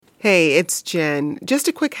Hey, it's Jen. Just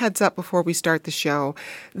a quick heads up before we start the show.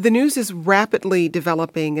 The news is rapidly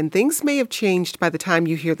developing and things may have changed by the time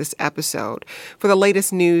you hear this episode. For the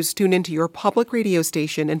latest news, tune into your public radio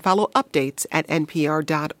station and follow updates at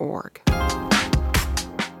npr.org.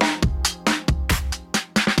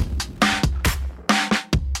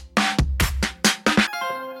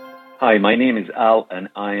 Hi, my name is Al, and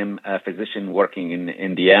I am a physician working in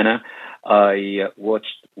Indiana. I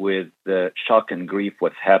watched with shock and grief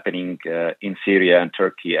what's happening in Syria and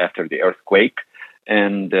Turkey after the earthquake,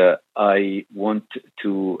 and I want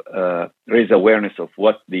to raise awareness of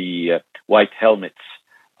what the white helmets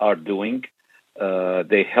are doing.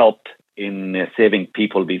 They helped in saving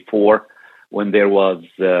people before when there was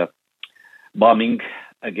bombing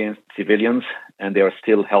against civilians, and they are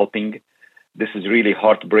still helping. This is really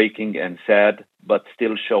heartbreaking and sad, but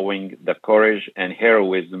still showing the courage and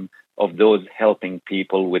heroism of those helping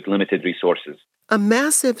people with limited resources. A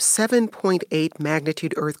massive 7.8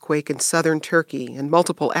 magnitude earthquake in southern Turkey and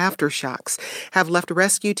multiple aftershocks have left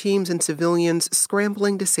rescue teams and civilians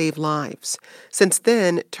scrambling to save lives. Since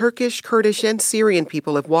then, Turkish, Kurdish, and Syrian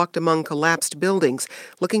people have walked among collapsed buildings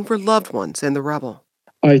looking for loved ones in the rubble.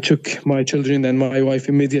 I took my children and my wife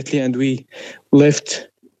immediately, and we left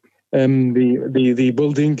the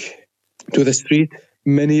building to the street.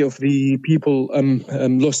 Many of the people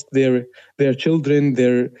lost their children,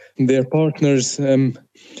 their partners.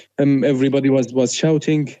 Everybody was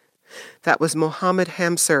shouting. That was Mohammed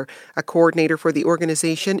Hamser, a coordinator for the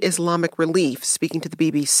organization Islamic Relief, speaking to the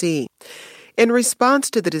BBC. In response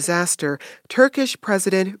to the disaster, Turkish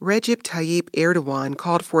President Recep Tayyip Erdogan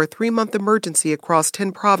called for a 3-month emergency across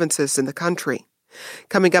 10 provinces in the country.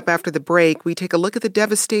 Coming up after the break, we take a look at the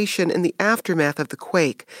devastation in the aftermath of the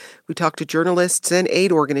quake. We talk to journalists and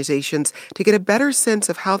aid organizations to get a better sense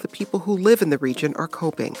of how the people who live in the region are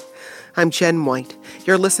coping. I'm Jen White.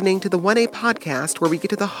 You're listening to the 1A podcast, where we get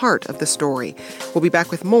to the heart of the story. We'll be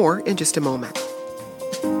back with more in just a moment.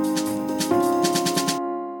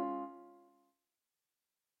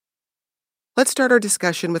 Let's start our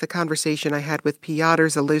discussion with a conversation I had with Piotr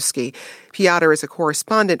Zalewski. Piotr is a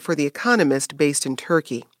correspondent for The Economist based in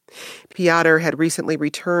Turkey. Piotr had recently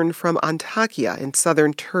returned from Antakya in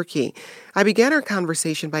southern Turkey. I began our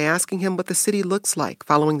conversation by asking him what the city looks like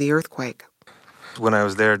following the earthquake. When I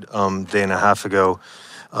was there a day and a half ago,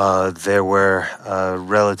 there were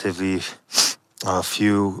relatively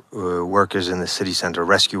few workers in the city center,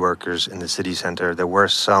 rescue workers in the city center. There were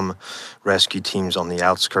some rescue teams on the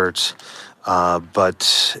outskirts. But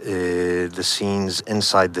the scenes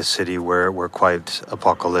inside the city were quite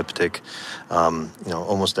apocalyptic.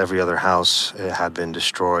 Almost every other house had been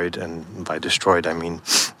destroyed, and by destroyed I mean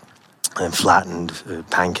flattened,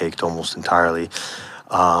 pancaked almost entirely.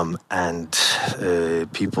 And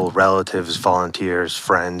people, relatives, volunteers,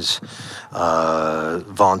 friends,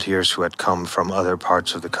 volunteers who had come from other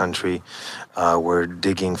parts of the country were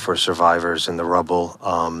digging for survivors in the rubble.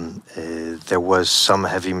 There was some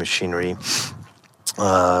heavy machinery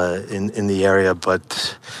in the area,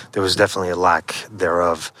 but there was definitely a lack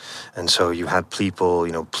thereof. And so you had people,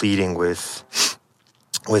 pleading with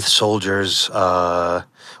soldiers,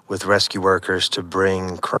 with rescue workers to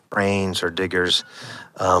bring cranes or diggers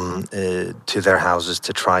to their houses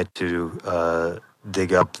to try to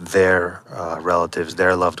dig up their relatives,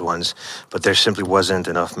 their loved ones, but there simply wasn't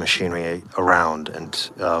enough machinery around.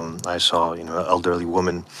 And I saw, an elderly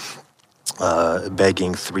woman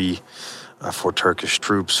begging for Turkish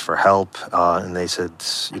troops for help, and they said,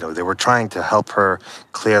 they were trying to help her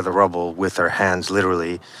clear the rubble with their hands,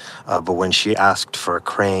 literally, but when she asked for a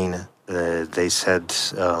crane, they said,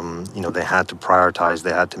 they had to prioritize,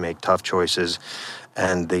 they had to make tough choices,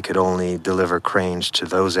 and they could only deliver cranes to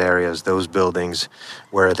those areas, those buildings,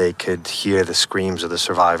 where they could hear the screams of the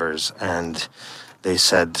survivors. And they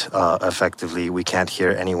said, effectively, we can't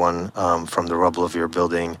hear anyone from the rubble of your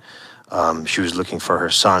building. She was looking for her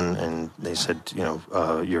son, and they said,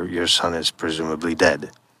 your son is presumably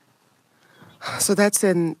dead. So that's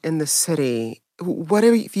in the city. What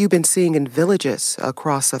have you been seeing in villages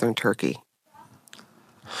across southern Turkey?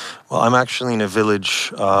 Well, I'm actually in a village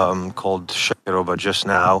called Şekeroba just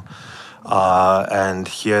now, and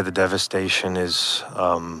here the devastation is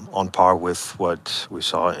on par with what we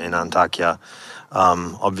saw in Antakya.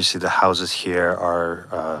 Obviously, the houses here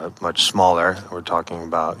are much smaller. We're talking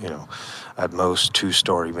about, at most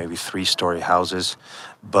 2-story, maybe 3-story houses.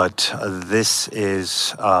 But this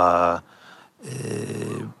is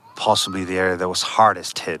possibly the area that was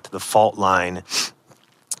hardest hit. The fault line,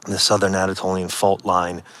 the Southern Anatolian fault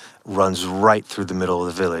line, runs right through the middle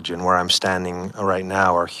of the village. And where I'm standing right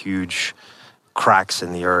now are huge cracks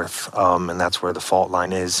in the earth, and that's where the fault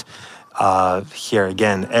line is. Here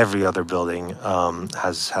again, every other building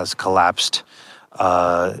has collapsed.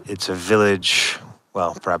 It's a village,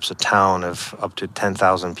 well, perhaps a town of up to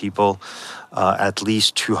 10,000 people. At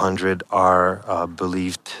least 200 are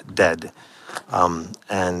believed dead.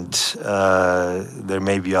 And there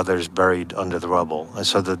may be others buried under the rubble. And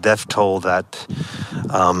so the death toll that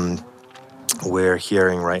we're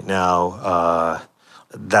hearing right now,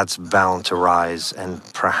 that's bound to rise and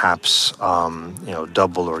perhaps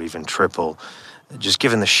double or even triple, just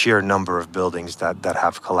given the sheer number of buildings that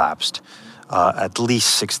have collapsed. At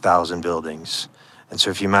least 6,000 buildings. And so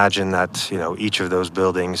if you imagine that, each of those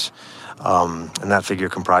buildings, and that figure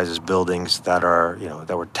comprises buildings that are,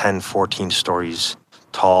 that were 10, 14 stories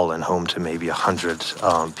tall and home to maybe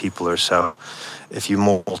 100 people or so. If you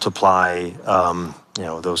multiply,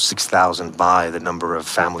 those 6,000 by the number of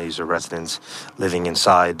families or residents living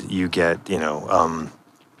inside, you get, you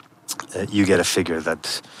get a figure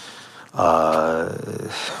that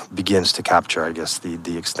begins to capture, I guess,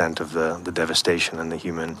 the extent of the devastation and the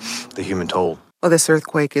human toll. Well, this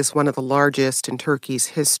earthquake is one of the largest in Turkey's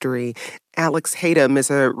history. Alex Haydem is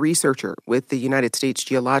a researcher with the United States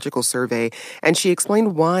Geological Survey, and she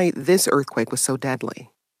explained why this earthquake was so deadly.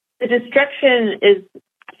 The destruction is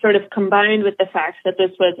sort of combined with the fact that this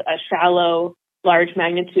was a shallow, large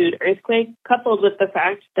magnitude earthquake, coupled with the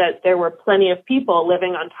fact that there were plenty of people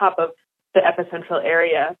living on top of the epicentral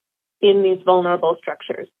area in these vulnerable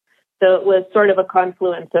structures. So it was sort of a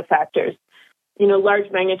confluence of factors.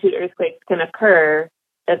 Large magnitude earthquakes can occur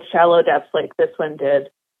at shallow depths like this one did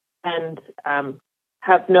and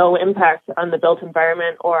have no impact on the built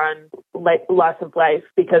environment or on loss of life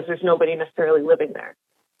because there's nobody necessarily living there.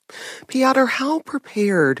 Piotr, how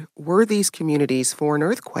prepared were these communities for an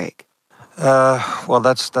earthquake? Well,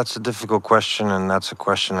 that's a difficult question, and that's a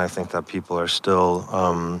question I think that people are still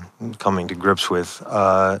coming to grips with.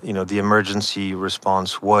 The emergency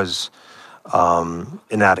response was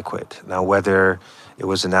inadequate. Now, whether it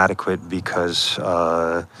was inadequate because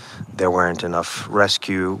there weren't enough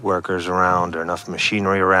rescue workers around or enough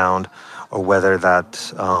machinery around, or whether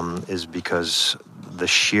that is because the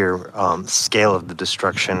sheer scale of the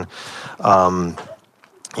destruction,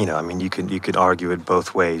 you could argue it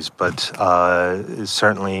both ways, but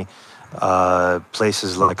certainly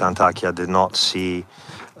places like Antakya did not see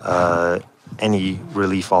any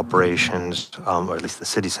relief operations, or at least the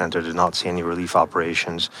city center did not see any relief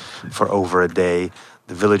operations for over a day.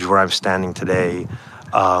 The village where I'm standing today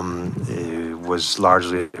was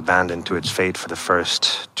largely abandoned to its fate for the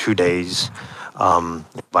first 2 days,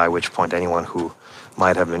 by which point anyone who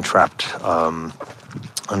might have been trapped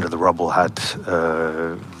under the rubble had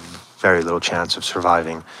very little chance of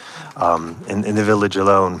surviving. In the village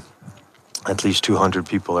alone, at least 200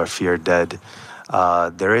 people are feared dead.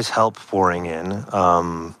 There is help pouring in,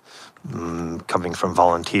 coming from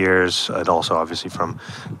volunteers and also obviously from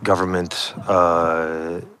government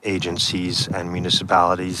agencies and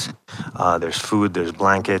municipalities. There's food, there's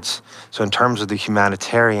blankets. So in terms of the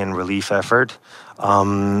humanitarian relief effort,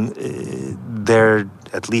 there,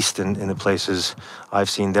 at least in the places I've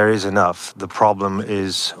seen, there is enough. The problem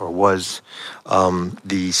is, or was,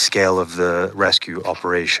 the scale of the rescue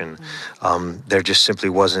operation. There just simply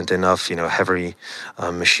wasn't enough, heavy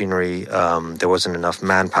machinery. There wasn't enough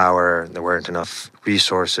manpower. There weren't enough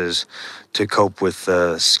resources to cope with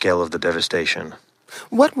the scale of the devastation.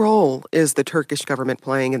 What role is the Turkish government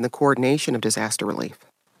playing in the coordination of disaster relief?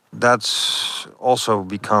 That's also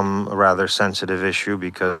become a rather sensitive issue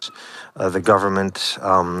because the government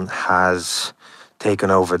has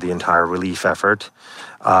taken over the entire relief effort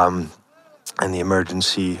and the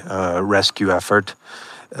emergency rescue effort.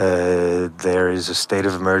 There is a state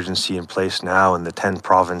of emergency in place now in the 10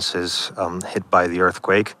 provinces hit by the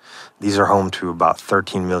earthquake. These are home to about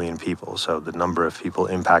 13 million people, so the number of people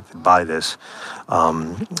impacted by this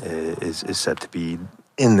is said to be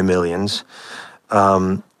in the millions.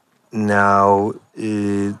 Now,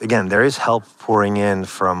 again, there is help pouring in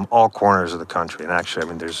from all corners of the country. And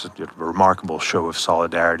actually, there's a remarkable show of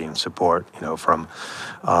solidarity and support, from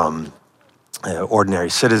ordinary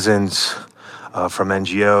citizens, from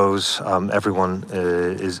NGOs. Everyone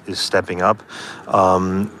is stepping up.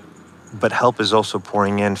 But help is also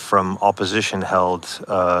pouring in from opposition-held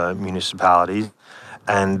municipalities.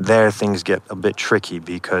 And there things get a bit tricky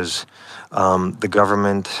because the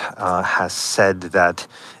government has said that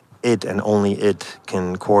it and only it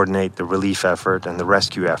can coordinate the relief effort and the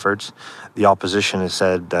rescue efforts. The opposition has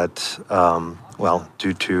said that,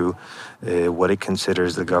 due to what it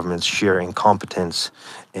considers the government's sheer incompetence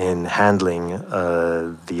in handling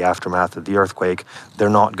the aftermath of the earthquake, they're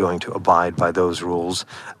not going to abide by those rules,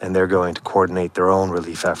 and they're going to coordinate their own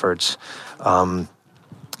relief efforts.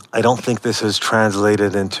 I don't think this has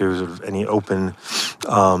translated into sort of any open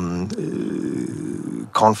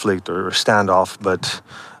conflict or standoff, but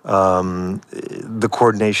the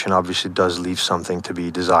coordination obviously does leave something to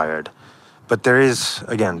be desired. But there is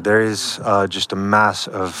just a mass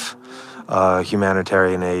of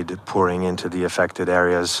humanitarian aid pouring into the affected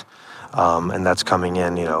areas, and that's coming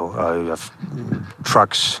in. You have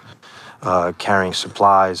trucks carrying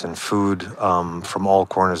supplies and food from all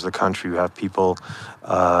corners of the country. You have people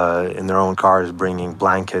in their own cars bringing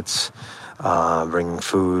blankets, bringing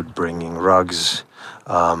food, bringing rugs,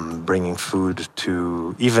 bringing food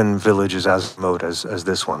to even villages as remote as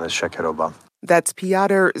this one, as Shekeroba. That's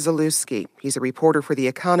Piotr Zalewski. He's a reporter for The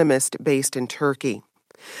Economist based in Turkey.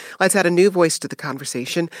 Let's add a new voice to the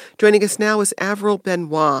conversation. Joining us now is Avril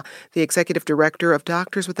Benoit, the executive director of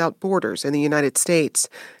Doctors Without Borders in the United States.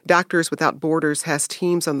 Doctors Without Borders has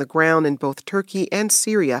teams on the ground in both Turkey and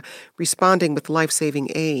Syria responding with life-saving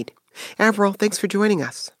aid. Avril, thanks for joining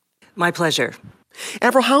us. My pleasure.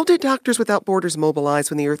 Avril, how did Doctors Without Borders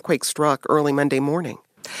mobilize when the earthquake struck early Monday morning?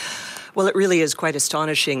 Well, it really is quite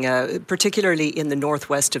astonishing, particularly in the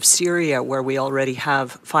northwest of Syria, where we already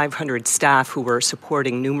have 500 staff who were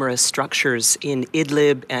supporting numerous structures in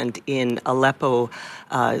Idlib and in Aleppo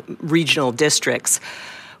regional districts.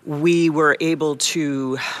 We were able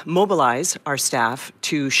to mobilize our staff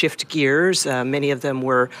to shift gears. Many of them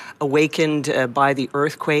were awakened by the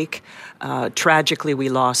earthquake. Tragically, we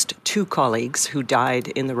lost 2 colleagues who died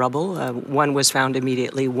in the rubble. One was found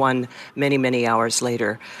immediately, one many, many hours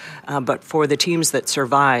later. But for the teams that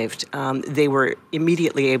survived, they were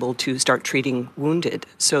immediately able to start treating wounded.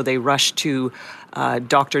 So they rushed to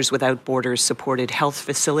Doctors Without Borders supported health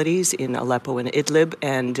facilities in Aleppo and Idlib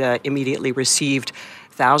and immediately received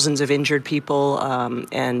thousands of injured people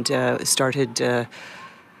and started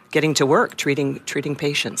getting to work, treating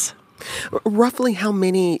patients. Roughly how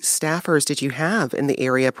many staffers did you have in the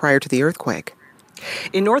area prior to the earthquake?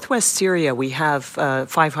 In northwest Syria, we have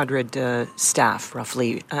 500 staff,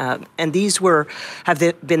 roughly, and these have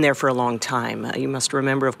been there for a long time. You must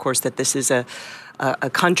remember, of course, that this is a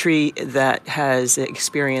country that has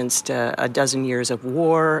experienced a dozen years of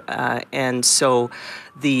war, and so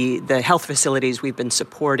the health facilities we've been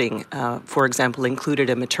supporting, for example, included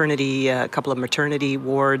a couple of maternity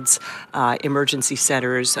wards, emergency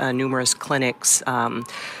centers, numerous clinics.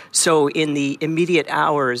 So in the immediate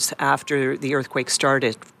hours after the earthquake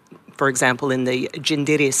started, for example, in the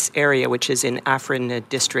Jindiris area, which is in Afrin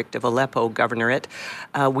district of Aleppo Governorate,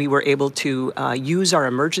 we were able to use our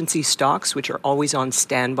emergency stocks, which are always on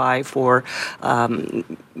standby for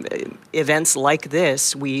events like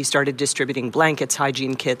this. We started distributing blankets,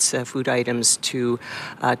 hygiene kits, food items to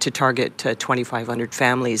target 2,500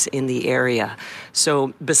 families in the area.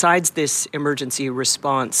 So besides this emergency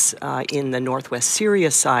response in the northwest Syria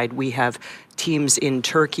side, we have teams in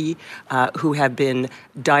Turkey who have been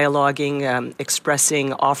dialoguing,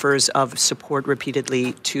 expressing offers of support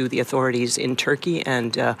repeatedly to the authorities in Turkey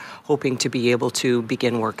and hoping to be able to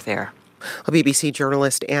begin work there. BBC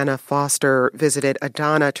journalist Anna Foster visited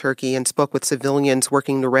Adana, Turkey, and spoke with civilians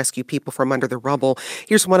working to rescue people from under the rubble.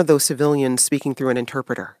 Here's one of those civilians speaking through an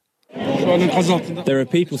interpreter. There are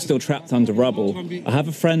people still trapped under rubble. I have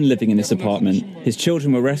a friend living in this apartment. His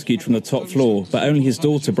children were rescued from the top floor, but only his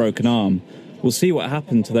daughter broke an arm. We'll see what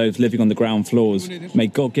happened to those living on the ground floors. May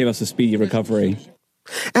God give us a speedy recovery.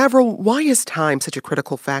 Avril, why is time such a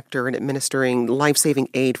critical factor in administering life-saving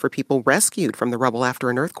aid for people rescued from the rubble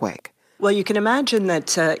after an earthquake? Well, you can imagine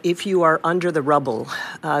that if you are under the rubble,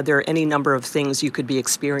 there are any number of things you could be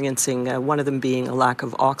experiencing, one of them being a lack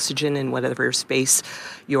of oxygen in whatever space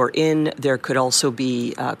you're in. There could also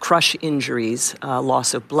be crush injuries,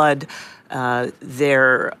 loss of blood.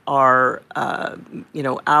 There are,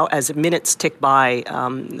 as minutes tick by,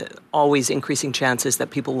 always increasing chances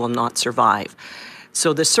that people will not survive.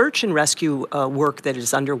 So the search and rescue work that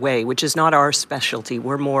is underway, which is not our specialty,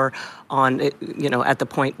 we're more on, at the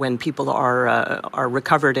point when people are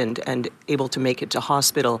recovered and able to make it to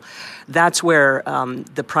hospital. That's where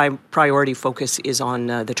the priority focus is on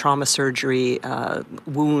the trauma surgery,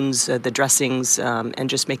 wounds, the dressings, and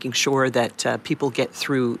just making sure that people get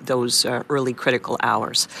through those early critical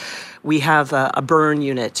hours. We have a burn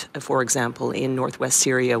unit, for example, in northwest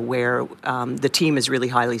Syria where the team is really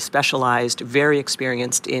highly specialized, very experienced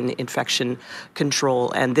experienced in infection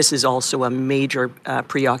control. And this is also a major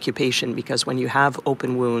preoccupation, because when you have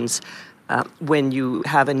open wounds, when you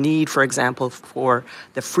have a need, for example, for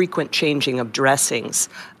the frequent changing of dressings,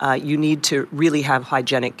 you need to really have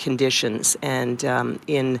hygienic conditions. And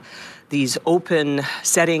in these open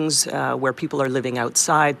settings where people are living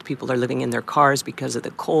outside, people are living in their cars because of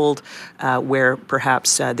the cold, where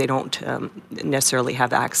perhaps they don't necessarily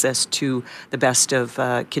have access to the best of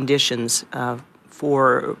conditions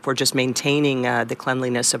for just maintaining the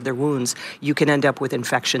cleanliness of their wounds, you can end up with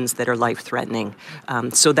infections that are life-threatening.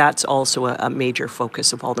 So that's also a major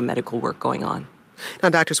focus of all the medical work going on. Now,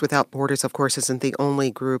 Doctors Without Borders, of course, isn't the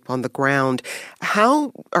only group on the ground.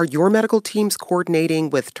 How are your medical teams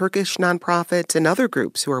coordinating with Turkish nonprofits and other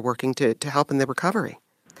groups who are working to help in the recovery?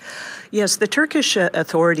 Yes, the Turkish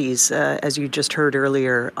authorities, as you just heard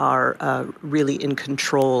earlier, are really in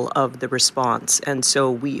control of the response. And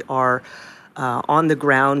so we are on the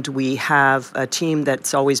ground. We have a team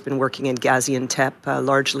that's always been working in Gaziantep,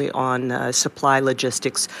 largely on supply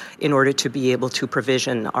logistics, in order to be able to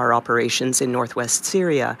provision our operations in northwest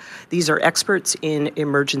Syria. These are experts in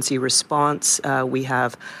emergency response. We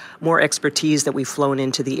have more expertise that we've flown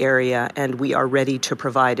into the area, and we are ready to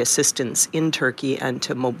provide assistance in Turkey and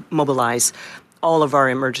to mobilize all of our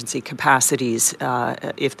emergency capacities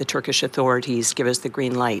if the Turkish authorities give us the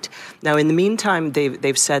green light. Now, in the meantime,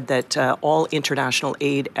 they've said that all international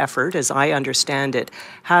aid effort, as I understand it,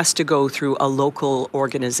 has to go through a local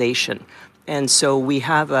organization. And so we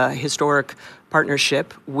have a historic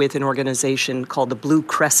partnership with an organization called the Blue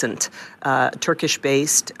Crescent,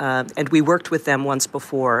 Turkish-based, and we worked with them once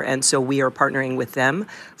before, and so we are partnering with them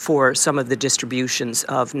for some of the distributions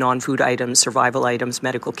of non-food items, survival items,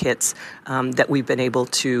 medical kits that we've been able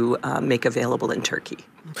to make available in Turkey.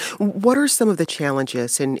 What are some of the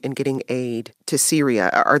challenges in getting aid to Syria?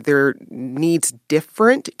 Are their needs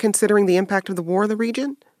different considering the impact of the war in the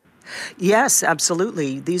region? Yes,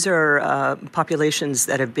 absolutely. These are populations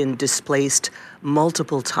that have been displaced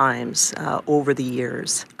multiple times over the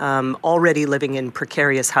years, already living in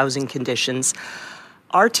precarious housing conditions.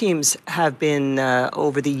 Our teams have been,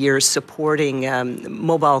 over the years, supporting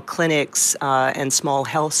mobile clinics and small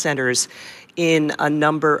health centers in a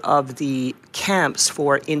number of the camps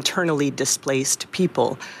for internally displaced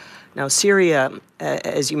people. Now, Syria,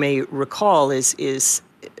 as you may recall, is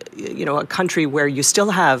a country where you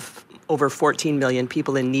still have over 14 million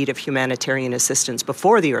people in need of humanitarian assistance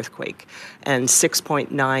before the earthquake, and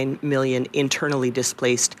 6.9 million internally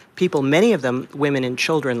displaced people, many of them women and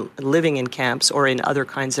children, living in camps or in other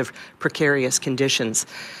kinds of precarious conditions.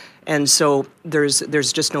 And so there's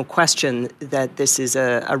just no question that this is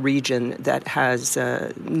a region that has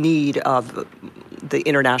need of the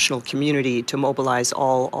international community to mobilize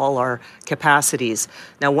all our capacities.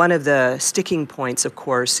 Now, one of the sticking points, of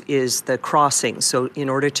course, is the crossing. So in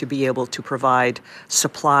order to be able to provide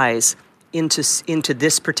supplies into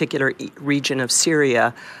this particular region of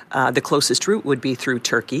Syria, the closest route would be through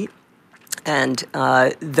Turkey. And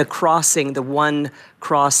the one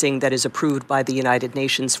crossing that is approved by the United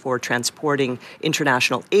Nations for transporting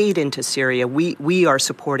international aid into Syria, we are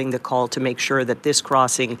supporting the call to make sure that this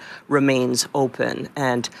crossing remains open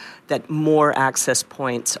and that more access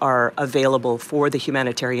points are available for the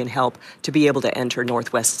humanitarian help to be able to enter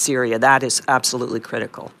northwest Syria. That is absolutely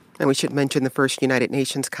critical. And we should mention the first United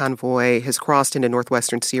Nations convoy has crossed into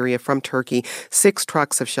northwestern Syria from Turkey. 6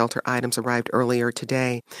 trucks of shelter items arrived earlier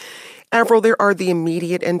today. Avril, there are the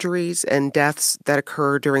immediate injuries and deaths that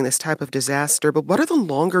occur during this type of disaster, but what are the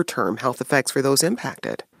longer-term health effects for those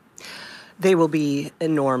impacted? They will be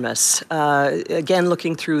enormous. Again,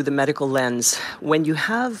 looking through the medical lens, when you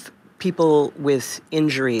have people with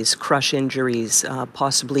injuries, crush injuries,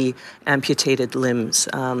 possibly amputated limbs,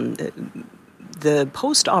 the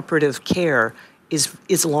post-operative care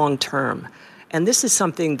is long-term. And this is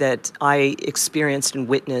something that I experienced and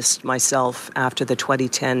witnessed myself after the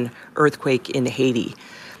 2010 earthquake in Haiti,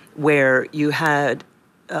 where you had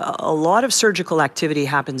a lot of surgical activity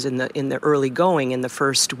happens in the early going, in the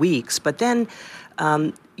first weeks, but then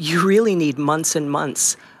you really need months and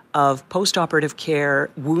months of post-operative care,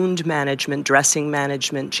 wound management, dressing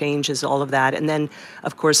management, changes, all of that, and then,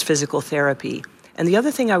 of course, physical therapy. And the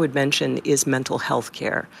other thing I would mention is mental health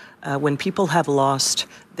care. When people have lost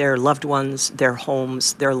their loved ones, their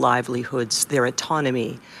homes, their livelihoods, their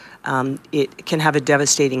autonomy, it can have a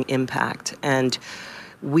devastating impact. And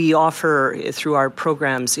we offer, through our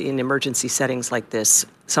programs in emergency settings like this,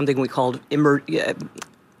 something we call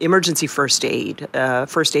emergency first aid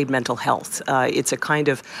mental health. It's a kind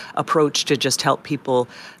of approach to just help people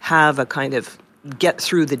have a kind of get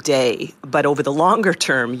through the day. But over the longer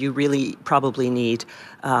term, you really probably need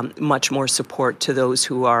much more support to those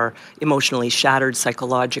who are emotionally shattered,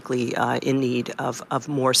 psychologically in need of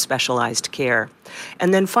more specialized care.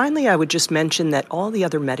 And then finally, I would just mention that all the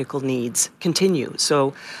other medical needs continue.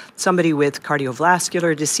 So somebody with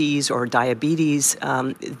cardiovascular disease or diabetes,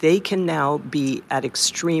 they can now be at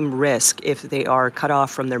extreme risk if they are cut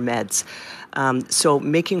off from their meds. So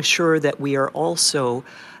making sure that we are also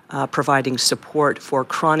providing support for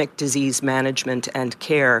chronic disease management and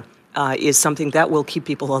care is something that will keep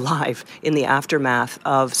people alive in the aftermath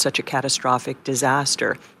of such a catastrophic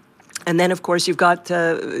disaster. And then, of course, you've got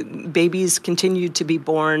babies continue to be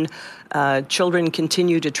born, children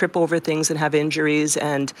continue to trip over things and have injuries,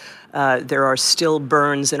 and there are still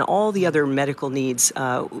burns, and all the other medical needs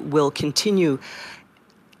will continue.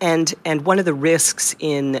 And one of the risks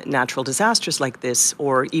in natural disasters like this,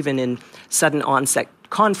 or even in sudden onset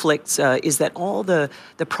conflicts, is that all the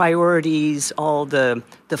priorities, all the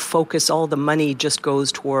focus, all the money just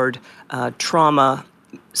goes toward trauma,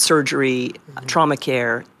 surgery, trauma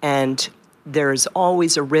care, and there's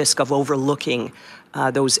always a risk of overlooking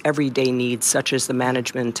those everyday needs, such as the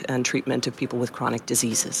management and treatment of people with chronic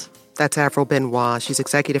diseases. That's Avril Benoit. She's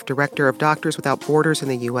Executive Director of Doctors Without Borders in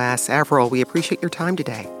the U.S. Avril, we appreciate your time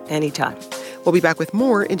today. Anytime. We'll be back with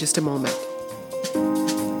more in just a moment.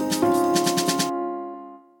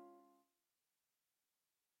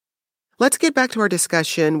 Let's get back to our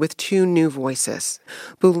discussion with two new voices.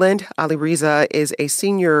 Bulent Alireza is a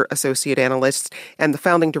senior associate analyst and the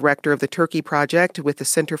founding director of the Turkey Project with the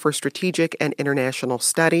Center for Strategic and International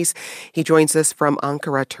Studies. He joins us from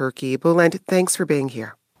Ankara, Turkey. Bulent, thanks for being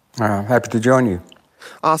here. Happy to join you.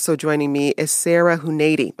 Also joining me is Sarah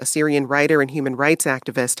Huneidi, a Syrian writer and human rights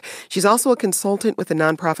activist. She's also a consultant with the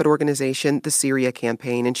nonprofit organization, the Syria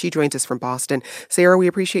Campaign, and she joins us from Boston. Sarah, we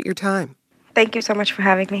appreciate your time. Thank you so much for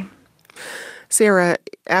having me. Sarah,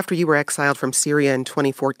 after you were exiled from Syria in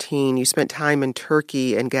 2014, you spent time in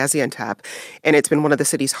Turkey and Gaziantep, and it's been one of the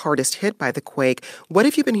cities hardest hit by the quake. What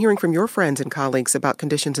have you been hearing from your friends and colleagues about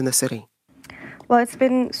conditions in the city? Well, it's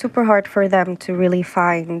been super hard for them to really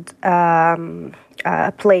find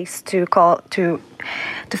a place to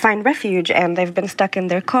find refuge, and they've been stuck in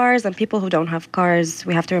their cars. And people who don't have cars,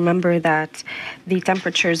 we have to remember that the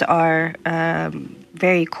temperatures are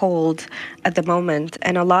very cold at the moment,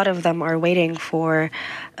 and a lot of them are waiting for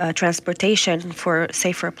transportation for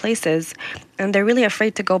safer places, and they're really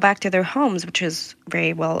afraid to go back to their homes, which is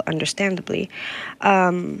very well understandably.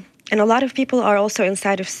 And a lot of people are also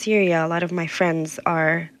inside of Syria. A lot of my friends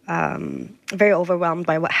are very overwhelmed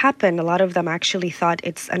by what happened. A lot of them actually thought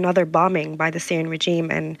it's another bombing by the Syrian regime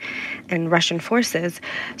and Russian forces.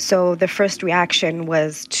 So the first reaction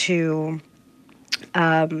was to,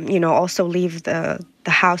 also leave the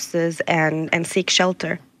houses and seek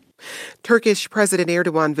shelter. Turkish President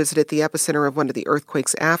Erdogan visited the epicenter of one of the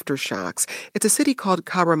earthquake's aftershocks. It's a city called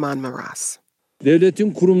Kahramanmaraş.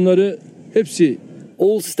 Devletin kurumları hepsi.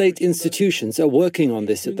 All state institutions are working on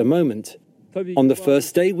this at the moment. On the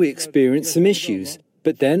first day, we experienced some issues,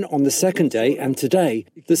 but then on the second day and today,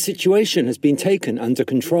 the situation has been taken under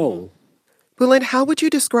control. Bulent, how would you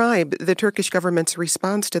describe the Turkish government's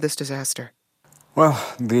response to this disaster? Well,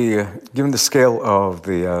 given the scale of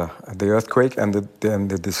the earthquake and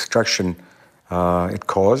the destruction it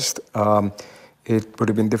caused, it would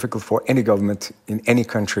have been difficult for any government in any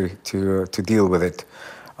country to deal with it.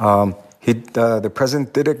 The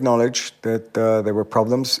president did acknowledge that there were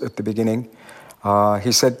problems at the beginning.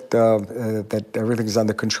 He said that everything is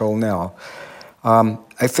under control now.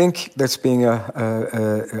 I think that's being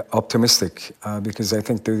optimistic because I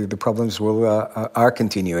think the problems are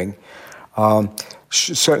continuing.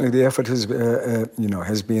 Certainly, the effort has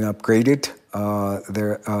been upgraded.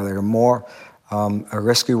 There are more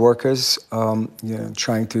rescue workers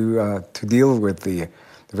trying to deal with the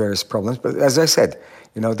various problems. But as I said,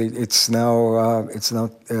 it's now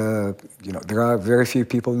there are very few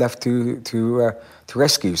people left to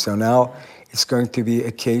rescue. So now it's going to be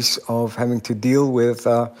a case of having to deal with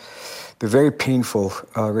the very painful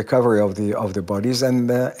recovery of the bodies, and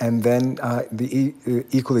then the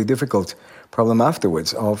equally difficult problem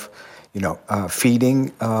afterwards of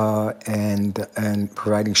feeding and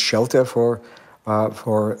providing shelter for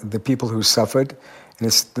the people who suffered. And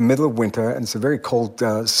it's the middle of winter, and it's a very cold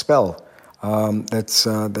spell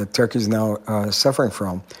that Turkey is now suffering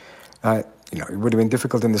from. It would have been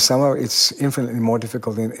difficult in the summer. It's infinitely more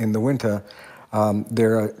difficult in the winter.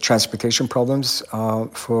 There are transportation problems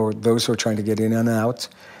for those who are trying to get in and out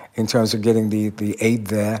in terms of getting the aid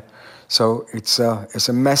there. So it's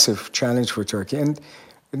a massive challenge for Turkey. And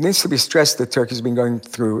it needs to be stressed that Turkey's been going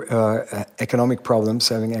through economic problems,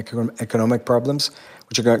 having economic problems,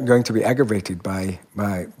 which are going to be aggravated by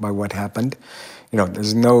what happened.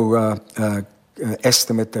 There's no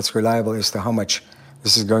estimate that's reliable as to how much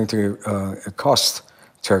this is going to cost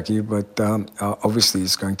Turkey, but obviously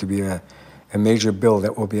it's going to be a major bill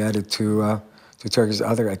that will be added to Turkey's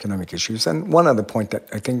other economic issues. And one other point that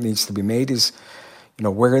I think needs to be made is,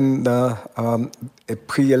 we're in a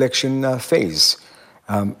pre-election phase.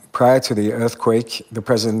 Prior to the earthquake, the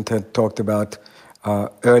president had talked about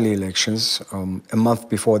early elections a month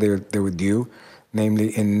before they were due, namely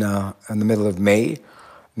in the middle of May.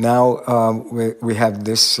 Now we have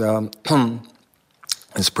this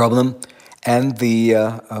this problem, and the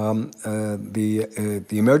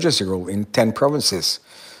emergency rule in 10 provinces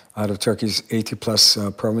out of Turkey's 80-plus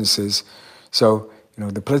provinces. So,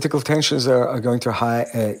 the political tensions are going to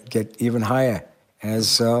get even higher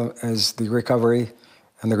as the recovery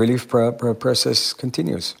and the relief process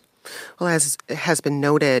continues. Well, as has been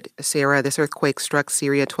noted, Sarah, this earthquake struck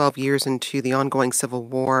Syria 12 years into the ongoing civil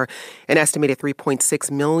war. An estimated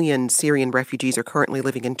 3.6 million Syrian refugees are currently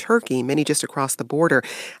living in Turkey, many just across the border.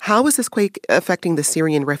 How is this quake affecting the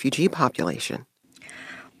Syrian refugee population?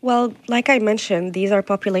 Well, like I mentioned, these are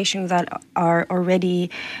populations that are already,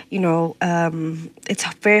 it's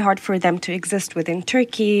very hard for them to exist within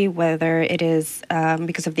Turkey, whether it is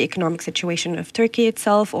because of the economic situation of Turkey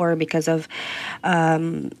itself or because of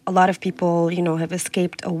a lot of people, have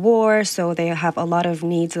escaped a war. So they have a lot of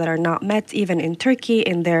needs that are not met even in Turkey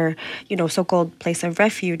in their, so-called place of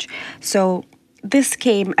refuge. So this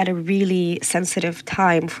came at a really sensitive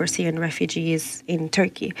time for Syrian refugees in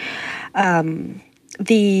Turkey.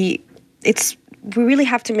 We really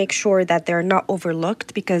have to make sure that they're not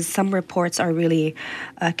overlooked, because some reports are really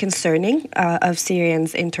concerning of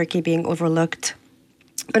Syrians in Turkey being overlooked.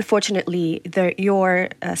 Unfortunately, your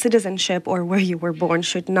citizenship or where you were born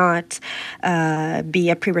should not be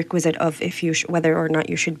a prerequisite of whether or not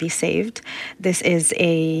you should be saved. This is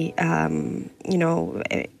a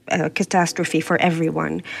catastrophe for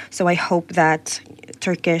everyone. So I hope that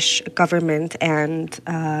Turkish government and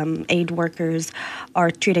aid workers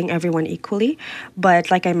are treating everyone equally. But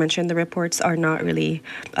like I mentioned, the reports are not really,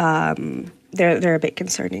 they're a bit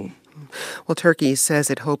concerning. Well, Turkey says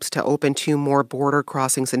it hopes to open 2 more border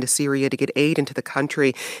crossings into Syria to get aid into the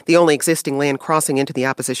country. The only existing land crossing into the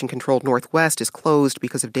opposition-controlled northwest is closed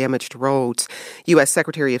because of damaged roads. U.S.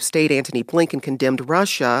 Secretary of State Antony Blinken condemned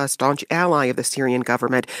Russia, a staunch ally of the Syrian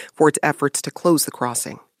government, for its efforts to close the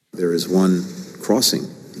crossing. There is one crossing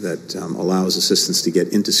that allows assistance to get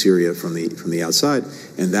into Syria from the outside,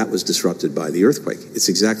 and that was disrupted by the earthquake. It's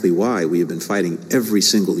exactly why we have been fighting every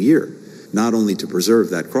single year, not only to preserve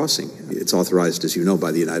that crossing, it's authorized, as you know,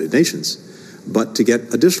 by the United Nations, but to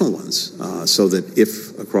get additional ones so that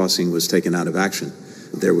if a crossing was taken out of action,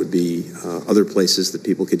 there would be other places that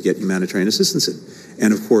people could get humanitarian assistance in.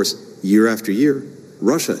 And of course, year after year,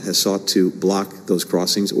 Russia has sought to block those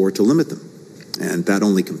crossings or to limit them. And that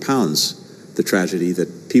only compounds the tragedy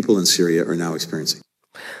that people in Syria are now experiencing.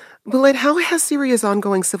 Bullet, how has Syria's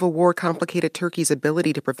ongoing civil war complicated Turkey's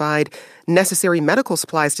ability to provide necessary medical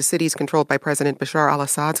supplies to cities controlled by President Bashar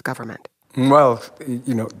al-Assad's government? Well,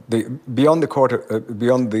 beyond the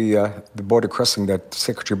border crossing that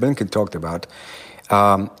Secretary Blinken talked about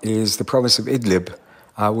is the province of Idlib,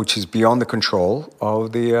 which is beyond the control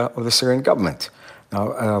of the Syrian government.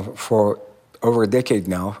 Now, for over a decade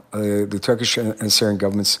now, the Turkish and Syrian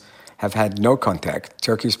governments have had no contact.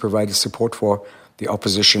 Turkey has provided support for the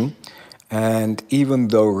opposition, and even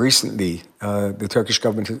though recently the Turkish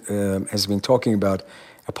government has been talking about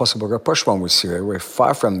a possible rapprochement with Syria, we're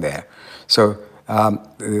far from there. So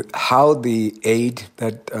how the aid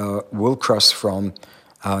that will cross from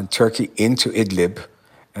Turkey into Idlib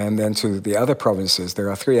and then to the other provinces, there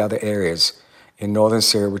are 3 other areas in northern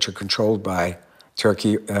Syria which are controlled by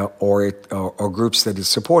Turkey or groups that is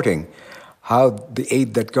supporting. How the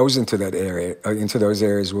aid that goes into that area, into those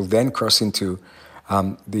areas, will then cross into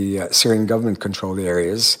the Syrian government-controlled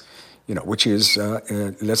areas, which is,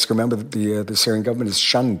 let's remember that the Syrian government is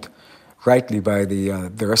shunned rightly by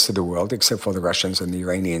the rest of the world, except for the Russians and the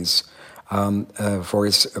Iranians, for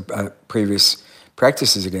its previous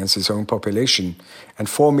practices against its own population. And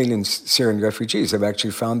 4 million Syrian refugees have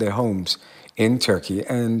actually found their homes in Turkey.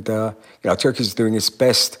 And, Turkey is doing its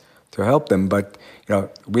best to help them. But,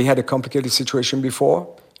 we had a complicated situation before.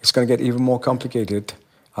 It's going to get even more complicated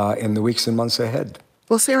in the weeks and months ahead.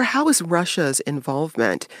 Well, Sarah, how is Russia's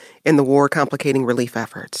involvement in the war complicating relief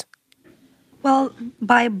efforts? Well,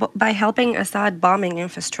 by helping Assad bombing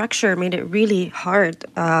infrastructure made it really hard,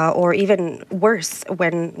 or even worse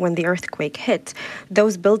when the earthquake hit.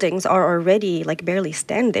 Those buildings are already barely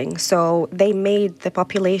standing, so they made the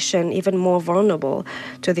population even more vulnerable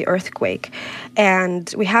to the earthquake.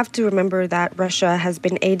 And we have to remember that Russia has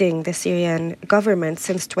been aiding the Syrian government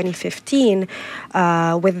since 2015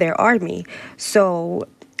 with their army. So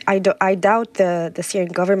I doubt the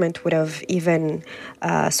Syrian government would have even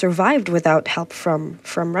survived without help from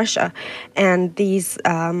Russia. And these,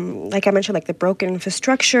 like I mentioned, the broken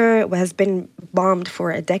infrastructure has been bombed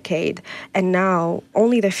for a decade. And now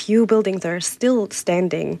only the few buildings that are still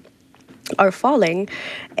standing are falling,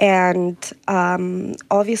 and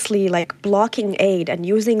obviously blocking aid and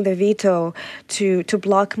using the veto to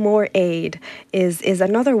block more aid is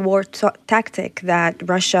another war tactic that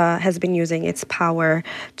Russia has been using its power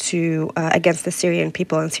to against the Syrian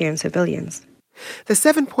people and Syrian civilians. The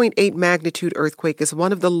 7.8 magnitude earthquake is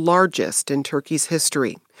one of the largest in Turkey's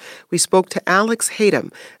history. We spoke to Alex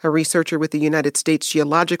Hayden, a researcher with the United States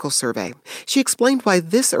Geological Survey. She explained why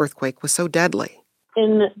this earthquake was so deadly.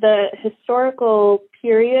 In the historical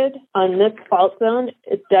period on this fault zone,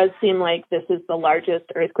 it does seem like this is the largest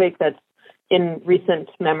earthquake that's in recent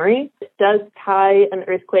memory. It does tie an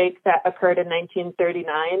earthquake that occurred in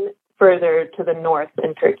 1939 further to the north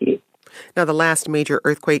in Turkey. Now, the last major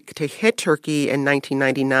earthquake to hit Turkey in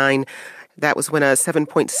 1999, that was when a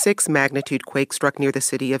 7.6 magnitude quake struck near the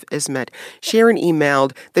city of Izmit. Sharon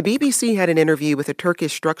emailed, the BBC had an interview with a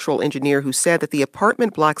Turkish structural engineer who said that the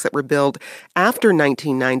apartment blocks that were built after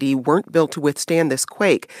 1990 weren't built to withstand this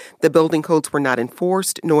quake. The building codes were not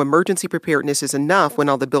enforced. No emergency preparedness is enough when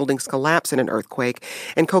all the buildings collapse in an earthquake.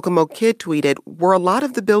 And Kokomo Kid tweeted, were a lot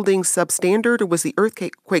of the buildings substandard, or was the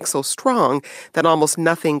earthquake so strong that almost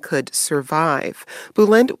nothing could survive?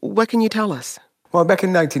 Bulent, what can you tell us? Well, back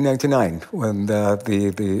in 1999, when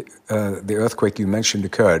the earthquake you mentioned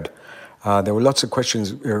occurred, there were lots of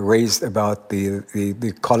questions raised about the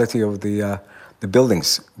quality of the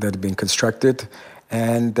buildings that had been constructed,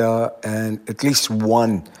 and at least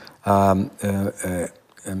one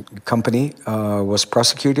company was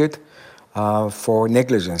prosecuted for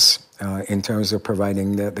negligence in terms of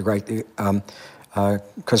providing the right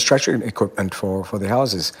construction equipment for the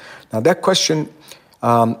houses. Now, that question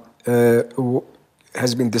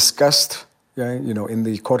has been discussed, in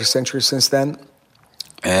the quarter century since then,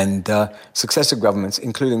 and successive governments,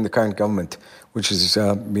 including the current government, which has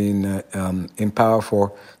been in power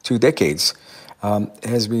for 2 decades,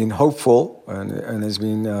 has been hopeful and has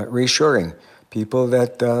been reassuring people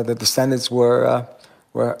that the standards were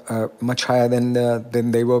much higher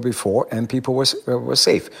than they were before, and people were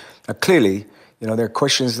safe. Clearly, there are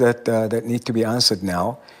questions that need to be answered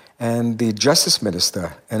now, and the Justice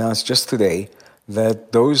Minister announced just today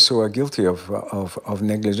that those who are guilty of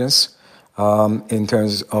negligence in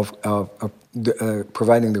terms of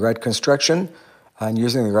providing the right construction and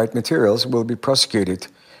using the right materials will be prosecuted.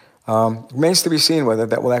 Remains to be seen whether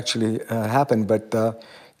that will actually happen, but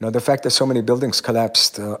the fact that so many buildings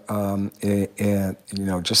collapsed,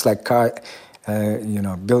 just like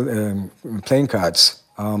playing cards,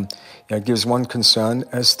 it gives one concern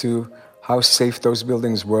as to how safe those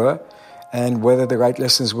buildings were, and whether the right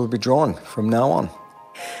lessons will be drawn from now on.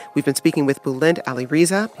 We've been speaking with Bulent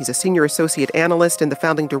Alireza. He's a senior associate analyst and the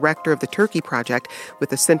founding director of the Turkey Project with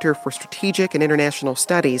the Center for Strategic and International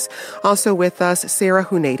Studies. Also with us, Sarah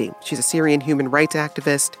Hunady. She's a Syrian human rights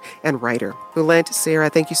activist and writer. Bulent, Sarah,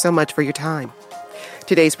 thank you so much for your time.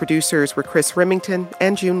 Today's producers were Chris Remington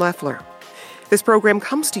and June Leffler. This program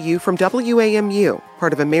comes to you from WAMU,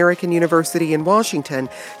 part of American University in Washington,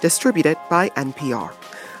 distributed by NPR.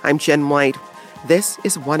 I'm Jen White. This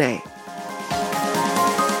is 1A.